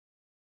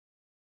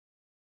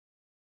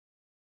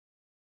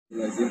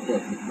Like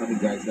input, having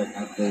guys like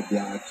Ante,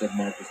 Biatch, and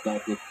Marcus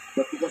Taufik.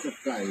 But because of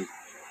Kai,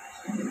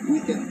 we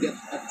can get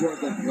a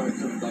Jordan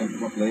Clarkson type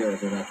of a player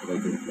as an actual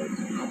input.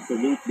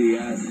 Absolutely,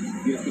 as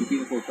Gilas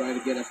Pilipinas will try to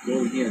get us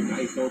going here.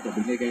 Nice Soto,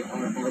 Binigay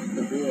RR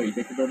Pogoy.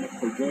 Thank you very much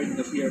for joining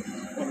us here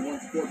on One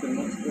Sports and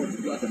One Sports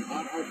Plus. And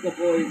RR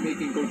Pogoy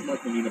making Coach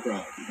Mark Molina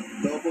proud.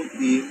 Double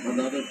team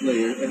another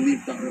player and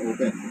leave Tucker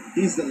open.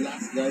 He's the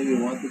last guy we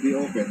want to be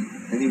open,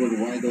 and he was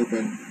wide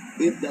open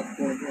in that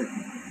corner.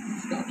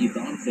 Scotty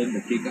Thompson,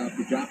 the kick out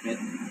to drop it.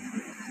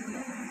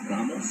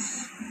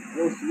 Ramos,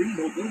 4-3,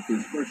 no good for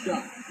his first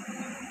shot.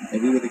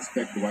 And we would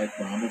expect Dwight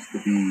Ramos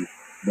to be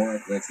more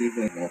aggressive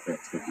and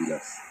offense for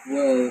Gilas.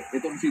 Well,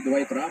 itong si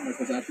Dwight Ramos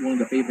was actually one of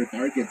the favorite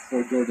targets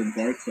for Jordan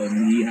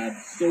Clarkson. He had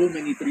so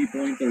many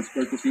three-pointers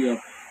courtesy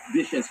of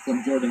dishes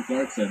from Jordan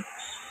Clarkson.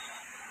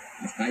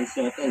 As Kai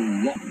Soto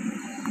locked.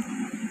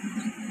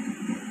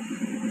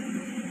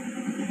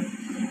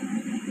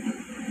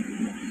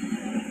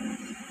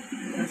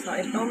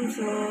 Kay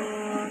Thompson,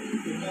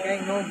 kay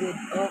no good.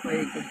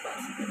 Okay, good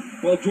pass.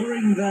 Well,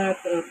 during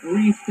that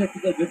brief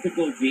technical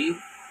difficulty,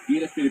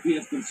 Gilas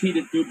Pilipinas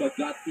conceded two but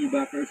got two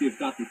back courtesy of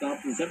Scotty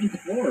Thompson.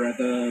 7-4 at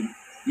the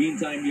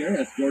meantime here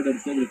as Jordan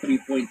still with a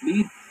 3-point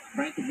lead.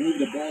 Trying to move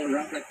the ball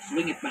around, trying to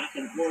swing it back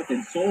and forth.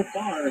 And so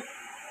far,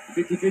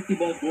 50-50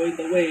 balls going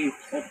the way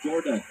of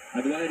Jordan.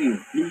 Aduari,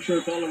 blue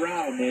shirts all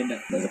around. And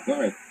as a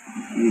guard,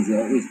 he's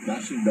always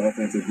flashing the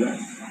offensive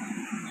glass.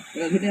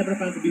 Well, he never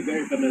found to be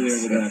very familiar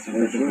with that.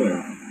 For sure.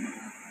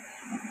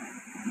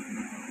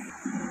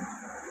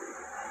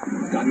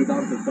 Scotty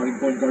Thompson, starting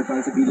point guard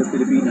para sa Gilas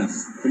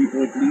Pilipinas.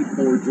 3-point lead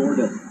for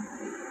Jordan.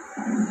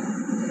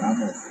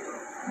 Ramos.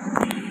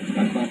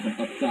 Scotty Thompson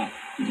up top.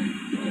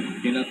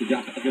 Came out to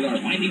Jacket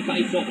Aguilar, finding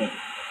Kai Soto.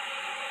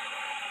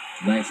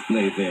 Nice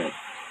play there.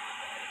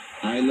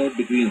 High low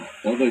between,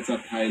 although it's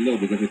not high low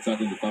because it's not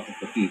in the top of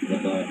the key,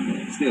 but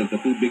still the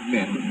two big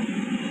men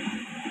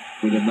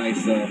with a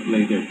nice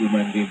play there.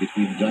 Two-man game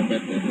between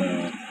Japet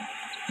and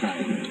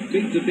Kai.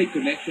 Big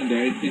connection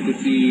there. Interesting to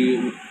see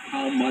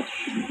how much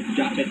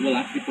Japet will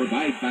actually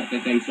provide para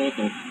kay Kai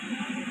Soto.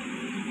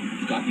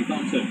 Scotty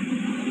Thompson.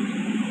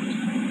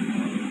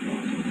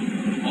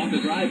 On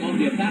the drive, on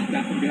the attack,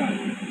 back from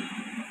behind.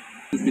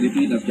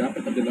 Pilipinas,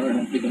 Japet Aguilar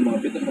has become a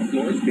bit of a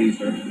floor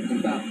spacer.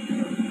 In fact,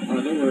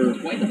 there were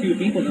quite a few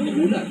people na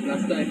nagulat.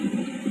 Last time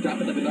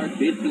Japet Aguilar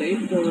did play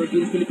for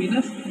Gilas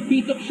Pilipinas,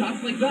 he took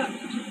shots like that.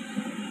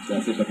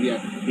 But yeah,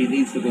 he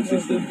needs to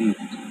consistently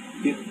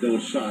hit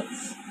those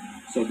shots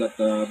so that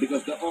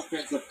because the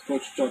offense of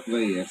Coach Chot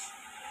Reyes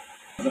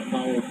is a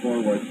power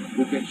forward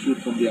who can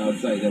shoot from the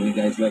outside. I mean,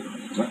 guys like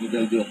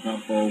Raquel Del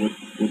Campo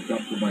would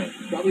come to mind.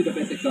 Probably the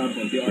best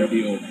example, the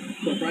RDO.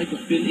 So trying to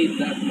fill in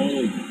that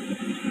mold.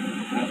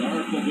 As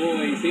our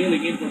Pogoy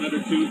sailing in for another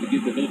two to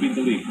give the Philippines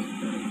the lead.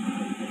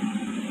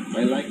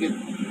 I like it.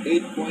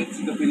 8 points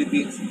in the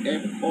Philippines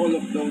and all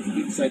of those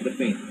inside the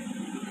paint.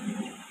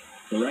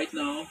 So right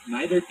now,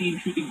 neither team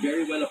shooting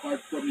very well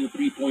apart from yung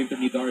three-pointer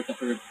ni Dar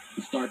Tucker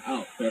to start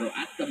out. Pero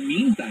at the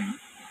meantime,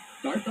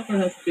 Dar Tucker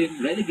has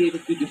been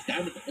relegated to just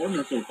stand at the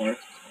corner so far.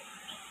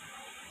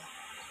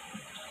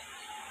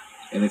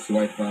 And it's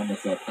Dwight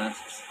Ramos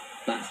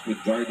tasked with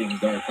guarding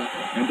Dar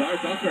Tucker. And Dar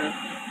Tucker,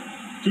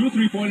 2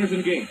 3-pointers in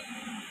the game.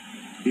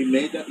 He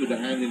made that with a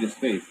hand in his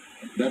face.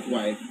 That's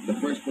why the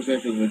first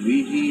possession when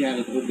he had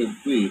it open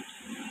free,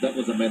 that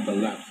was a mental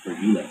lapse for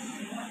Gilas.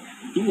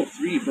 2 of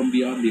 3 from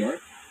beyond the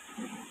arc.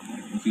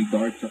 You see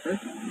Dar Tucker.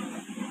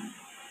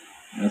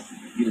 As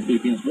Gilas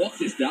Pilipinas walks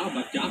this down,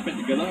 but Japet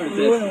Aguilar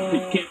says, he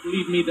can't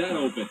leave me that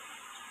open.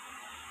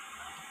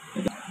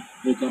 And that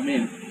will come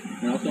in.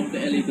 And I was talking to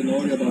Eli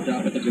Tenorio about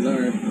Japet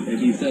Aguilar, and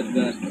he said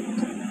that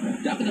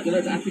Japet Aguilar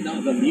is actually now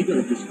the leader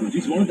of this group.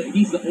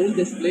 He's the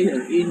oldest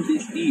player in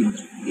this team.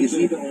 Is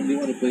he the only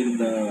one who played in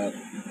the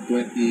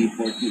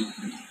 2014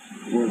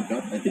 World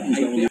Cup? I think he's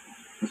the only.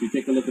 As we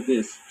take a look at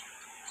this.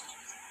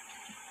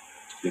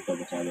 They call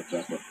the foul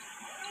Tucker.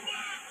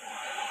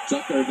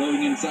 Tucker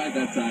going inside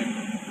that time.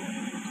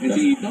 And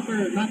see,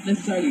 Tucker, not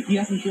necessarily, he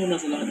hasn't shown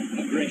us a lot of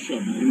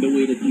aggression in the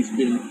way that he's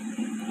been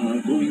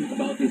going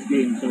about this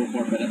game so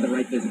far, but at the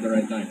right place at the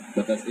right time.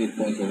 But that's 8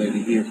 points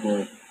already here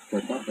for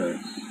Tucker.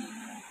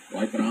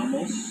 Dwight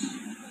Ramos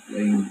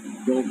playing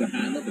drove the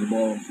handle, the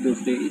ball still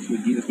stays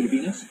with Gilas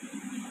Pilipinas.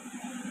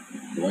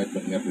 Dwight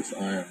looking at his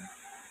arm.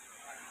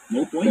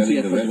 No points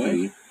yet for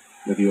Dwight.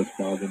 That he was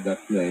fouled in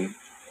that play.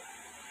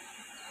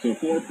 So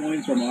 4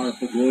 points from our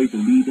Pogoy to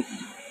lead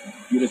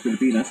Gilas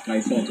Pilipinas. Kai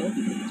Soto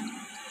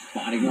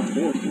spotting up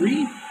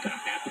 4-3.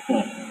 Got that to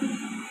fall.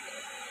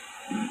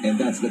 And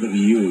that's going to be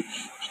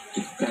huge.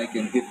 If Kai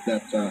can hit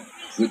that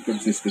with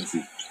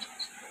consistency.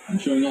 And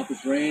showing off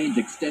his range,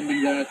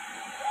 extending that.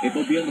 It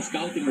will be on the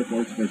scouting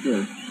reports for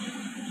sure.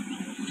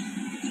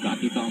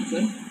 Scotty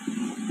Thompson.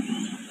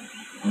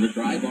 On the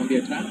drive, on the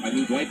attack,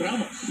 Dwight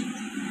Ramos.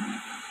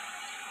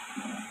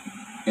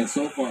 And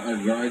so far, our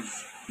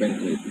guards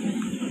penetrate.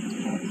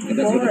 And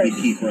that's going to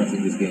be key for us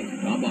in this game.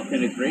 How about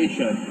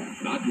penetration?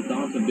 Scotty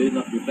Thompson did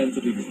enough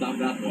defensively to stop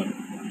that one.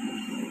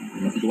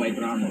 And that's Dwight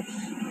Ramos.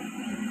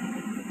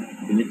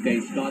 In this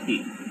case,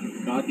 Scotty.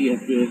 Scotty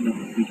has been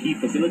the key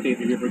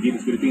facilitator here for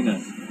Gilas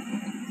Pilipinas.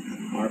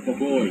 Our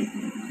Pagoy.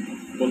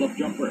 Pull-up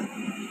jumper.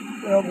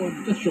 Well,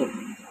 good. Just short.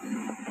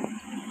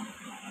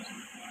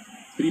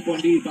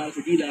 3-point lead para sa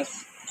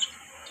Gilas.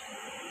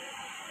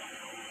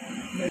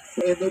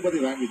 And nobody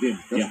ran with him.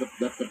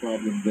 That's the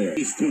problem there.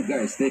 These two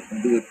guys, they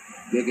can do it.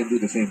 They can do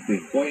the same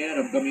thing. Boy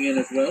Adam coming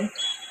in as well.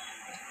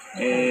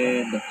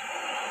 And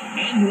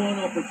one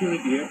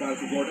opportunity here para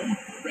sa Jordan.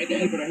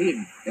 Freddy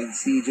Ibrahim. And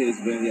CJ is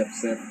very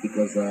upset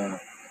because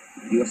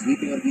he was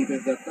sleeping on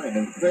defense that time.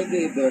 And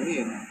Freddy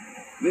Ibrahim,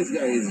 this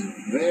guy is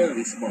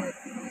very smart.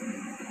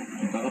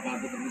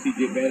 Kakapasok ng CJ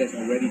Perez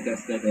already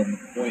tested and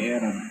Boy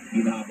Adam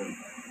hinabol.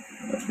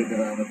 At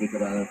veterano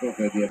to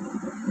Freddy.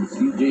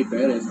 CJ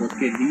Perez, what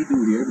can he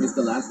do here? Missed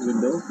the last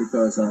window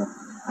because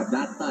at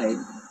that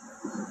time,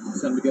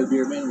 San Miguel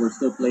Beermen were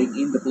still playing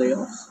in the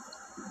playoffs.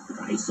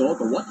 I saw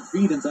the what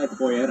feed inside the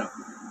Poyera.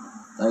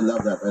 I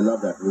love that.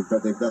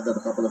 They've done that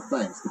a couple of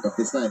times. But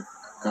this time,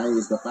 Kai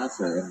is the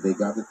passer and they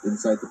got it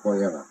inside the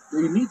Poyera.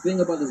 The unique thing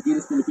about this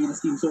Gilas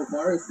Pilipinas team so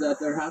far is that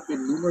there have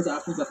been numerous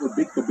options that were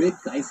big to big.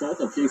 Kai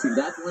Soto chasing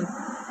that one.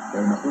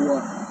 Pero nakuha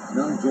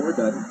ng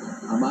Jordan,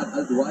 Ahmad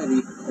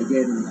Al-Duwairi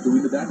again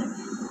doing the damage.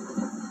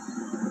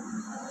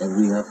 And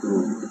we have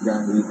to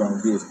gang rebound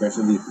here,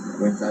 especially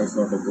when Kai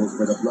Soto goes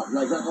for the block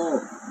like that.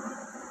 Oh!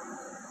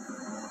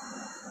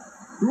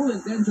 Cruel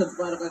intentions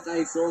para kay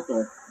Kai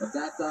Soto. At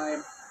that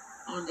time,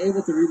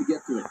 unable to really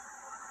get to it.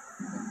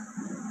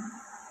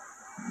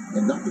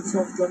 And nothing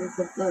soft coming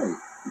from Kai.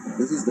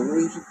 This is the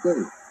way he should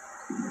play.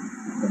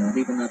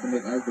 Nakita natin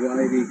like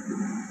Al-Duwairi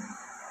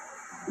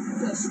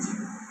just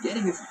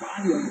getting his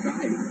body on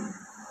Kai.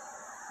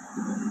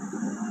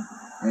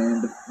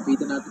 And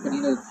nakita natin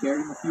kanina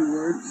sharing a few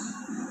words.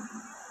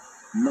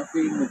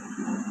 Nothing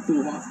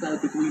too hostile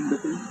between the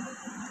two.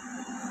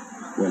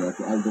 Well,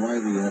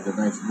 Al-Duwairi had a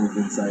nice move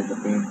inside the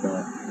paint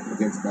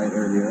against Kai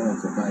earlier on.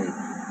 So Kai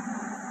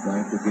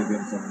trying to give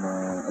him some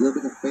a little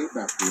bit of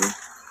payback here.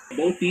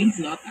 Both teams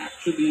not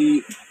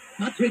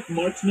great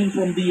marksmen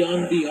from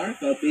beyond the arc,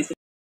 basically.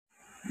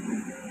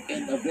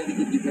 And a very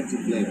good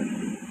defensive player.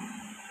 And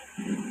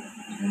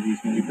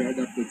he's going to be paired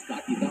up with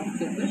Scotty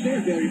Thompson.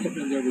 They're very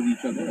familiar with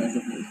each other as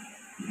of late.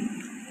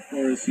 Of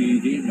course,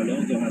 James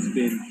Alonso has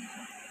been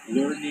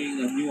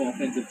learning a new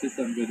offensive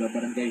system with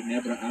Barangay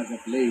Nebra as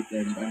of late,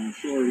 and I'm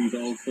sure he's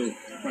also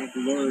trying to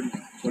learn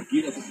what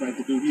Gilas is trying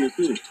to do here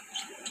too.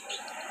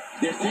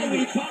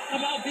 We talk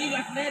about being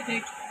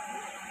athletic.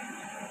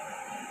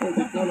 Oh,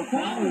 the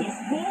foul.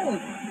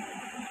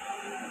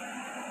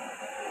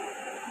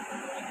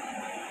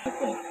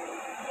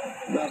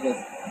 That was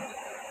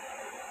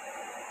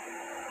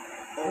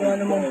Wala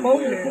namang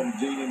foul eh. from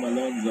James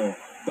Alonso.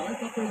 Dark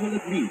Tucker will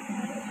agree.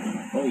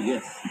 Oh,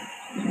 yes.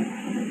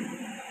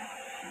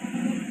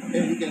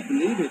 And he can't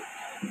believe it.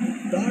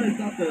 Dark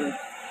Tucker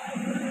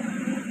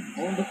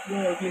on the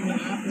floor feeling the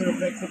after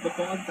effects of the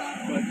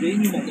contact, but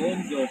Jamie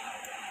Alonso,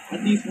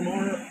 at least from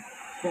our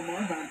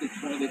vantage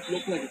point, it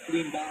looked like a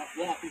clean block.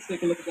 Let's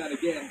take a look at that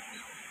again.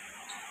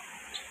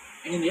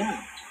 And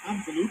yeah,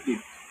 absolutely.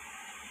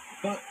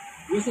 But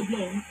whistle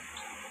blown.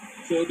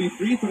 So it'll be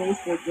free throws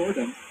for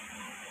Jordan.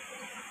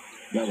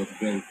 That was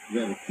very,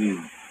 very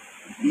clean.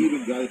 He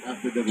even got it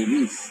after the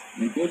release.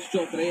 And Coach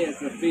Chot Reyes,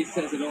 the face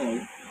says it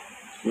all.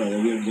 Well,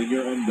 when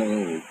you're on the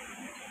road,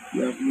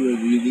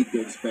 you need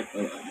to expect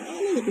a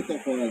little bit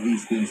of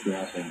these things to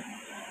happen.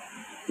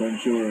 So I'm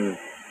sure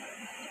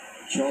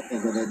Chot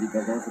has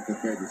also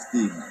prepared his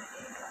team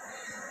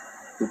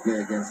to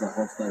play against a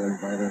hostile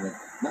environment.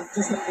 Not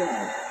just a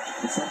crowd,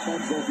 but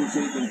sometimes the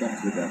officiating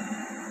comes with that.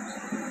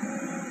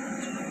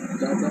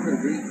 Dark Tucker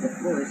brings the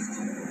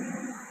first.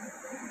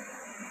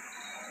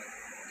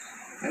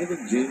 I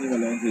think Jamie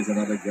Alonso is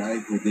another guy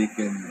who they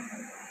can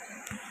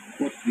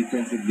put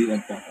defensively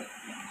on top of.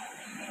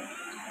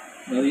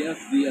 Well, yes,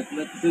 the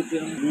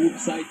athleticism, move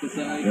side to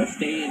side, Yep.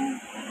 stay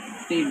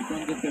in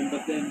front of him,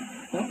 but then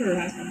Tucker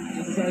hasn't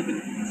necessarily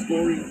been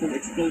scoring for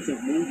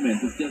explosive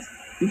movements. It's just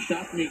his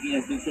shot making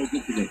has been so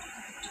good today.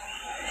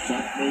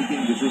 Shot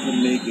making,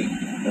 decision making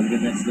has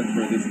been excellent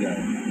for this guy.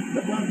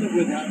 The problem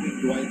with having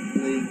Dwight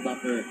playing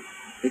Tucker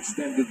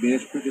extended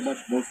minutes, pretty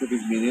much most of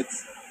his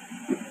minutes,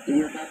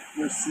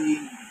 we're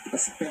seeing a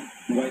spent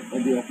Dwight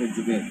on the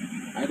offensive end.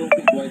 I don't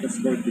think Dwight has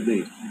scored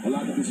today. A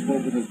lot of his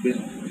focus has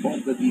been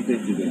on the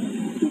defensive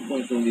end. 2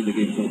 points only in the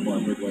game so far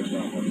for Dwight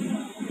Ramos.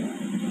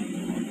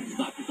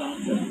 Scotty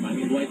Thompson,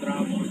 finding Dwight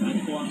Ramos,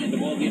 and Kawame in the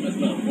ball game as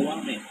well.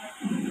 Kawame.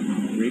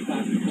 Great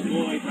pass to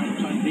Pagoy, trying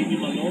to find Jamie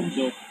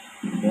Alonso.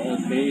 Ball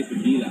stays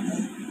with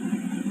Gilas.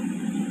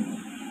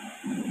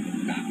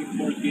 Back and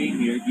forth game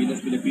here.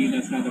 Gilas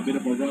Pilipinas had a bit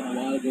of a run a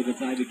while ago to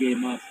tie the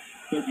game up.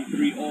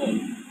 33 all.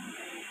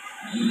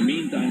 In the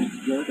meantime, it's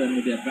Jordan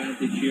with the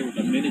advantage here with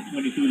a minute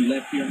 22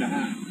 left here in the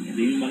half.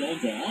 Jamie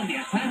Alonso on the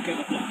attack and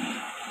the flush.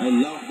 I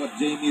love what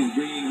Jamie is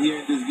bringing here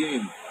in this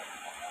game.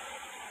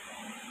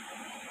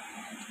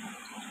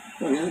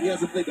 Well, he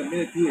hasn't played a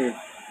minute here.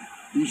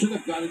 He should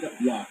have gotten a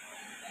block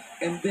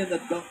and then a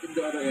dunk in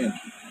the other end.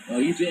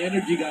 He's the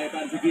energy guy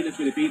para sa Gilas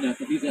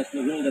Pilipinas. At least that's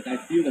the role that I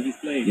feel that he's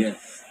playing.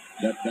 Yes,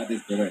 that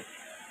is correct.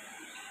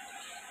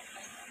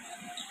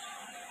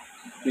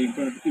 Playing in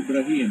front of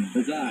Ibrahim,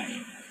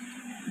 Bazai.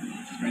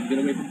 Trying to get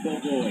away from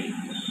Pogoy.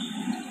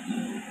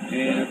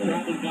 And a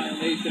travel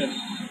violation.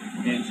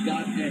 And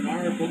Scott and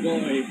our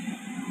Pogoy.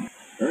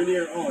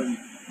 Earlier on,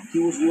 he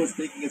was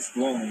taking it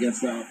strong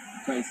against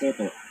Kai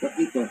Soto. But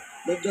ito,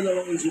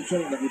 nagdalawang isip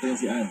siya nung nakita niya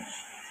si Ange.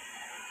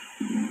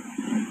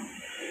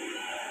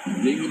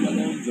 Jamie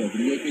Malonzo,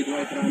 create kay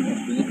Dwight Ramos.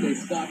 Then play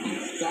Scotty.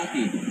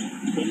 Scotty,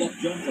 pull-up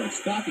jumper.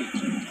 Scotty,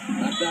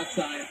 at that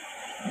time.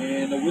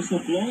 And a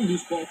whistle blown,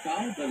 loose ball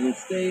foul, but will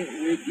stay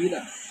with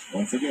Gilas.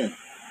 Once again,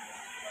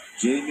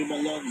 Jamie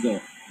Malonzo.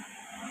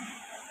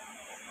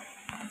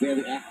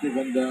 Very active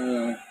on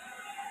the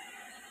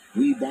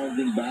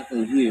rebounding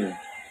battle here.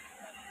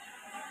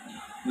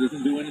 He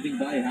doesn't do anything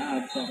by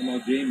half. Talking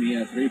about Jamie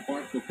as Ray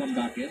Parks will come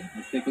back in.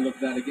 Let's take a look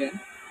at that again.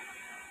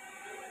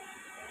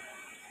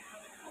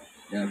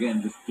 Yeah,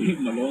 again, just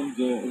Jamie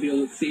Malonzo.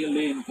 He'll sail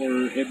in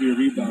for every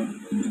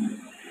rebound.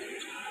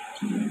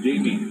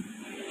 Jamie.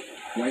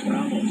 Dwight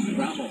Ramos.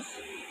 Ramos.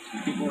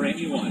 Looking for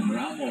anyone.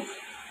 Ramos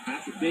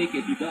has to take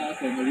it. He does.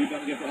 And the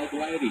rebound again for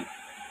Al-Duwairi.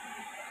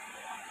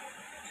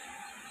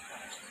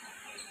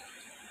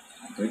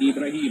 Ready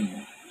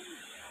Ibrahim.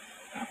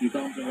 Matthew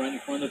Thompson right in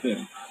front of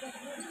him.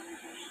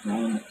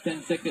 Around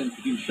 10 seconds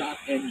between shot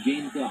and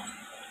game clock.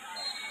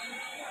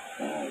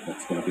 Oh,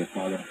 that's going to be a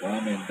foul on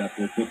Kwame. That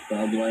will put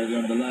Al-Duwairi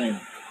on the line.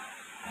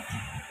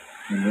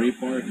 And Ray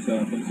Parks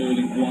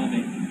consoling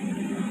Kwame.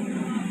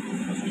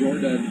 As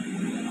Jordan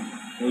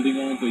holding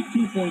on to a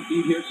 2-point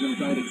lead here. Going to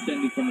try to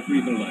extend it from the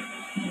free throw line.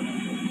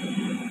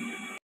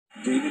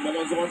 Jamie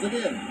Malonzo once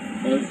again.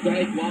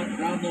 Strike one,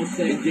 Ramos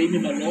and Jamie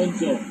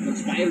Malonzo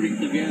conspiring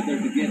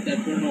together to get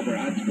that turnover.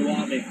 Ange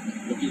Kwame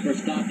looking for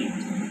Scotty.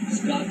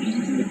 Scotty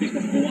using the pick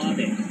of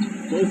Kwame.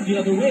 Goes the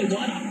other way.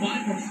 What a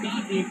fight from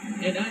Scotty.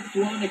 And Ange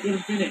Kwame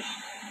couldn't finish.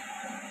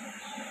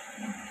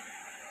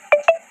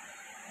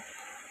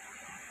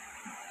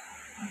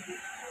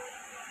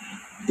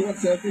 Too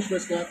unselfish for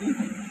Scotty?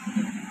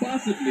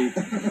 Possibly.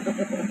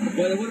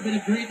 But it would have been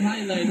a great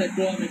highlight had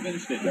Kwame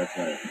finished it. That's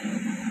right.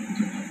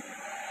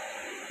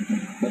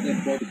 But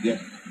then try to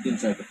get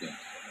inside the paint.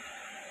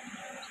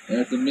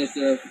 There's a miss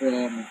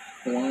from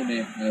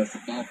Kwame as a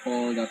foul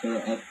call after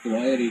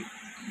Al-Duwairi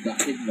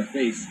got hit in the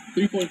face.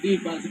 3-point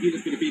lead para sa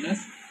Gilas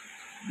Pilipinas.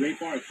 Ray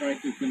Park trying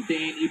to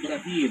contain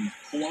Ibrahim.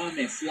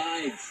 Kwame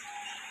slides.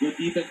 Good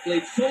defense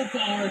played so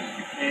far.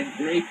 And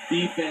great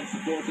defense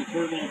forced a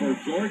turnover.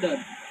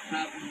 Jordan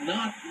have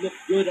not looked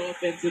good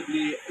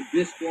offensively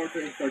this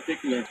quarter in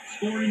particular.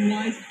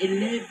 Scoring-wise,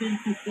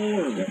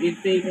 11-4 in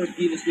favor of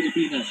Gilas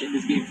Pilipinas in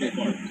this game so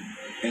far.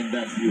 And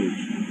that's huge.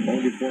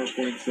 Only 4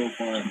 points so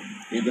far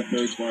in the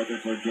third quarter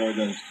for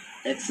Jordan.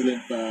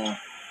 Excellent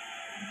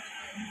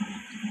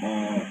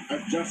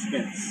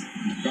adjustments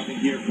coming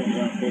here from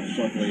Coach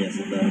Sean Reyes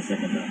in the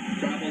second half.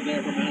 Travel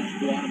there from Ange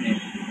Kwame.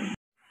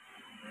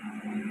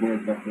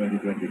 World Cup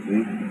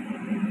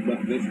 2023.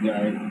 But this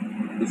guy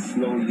is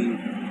slowly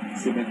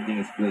cementing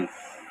his place.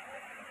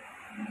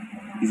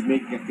 He's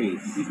making a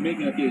case. He's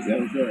making a case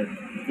for sure.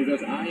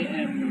 Because I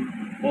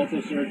am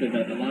also certain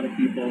that a lot of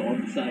people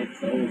on the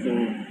sites are also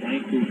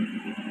trying to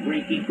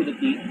break into the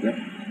team. Yep.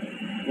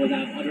 Will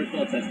have other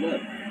thoughts as well.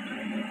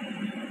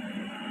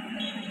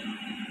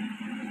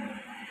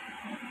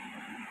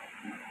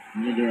 I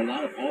mean, there are a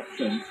lot of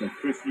options. Like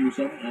Chris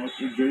Newsom out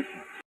injured.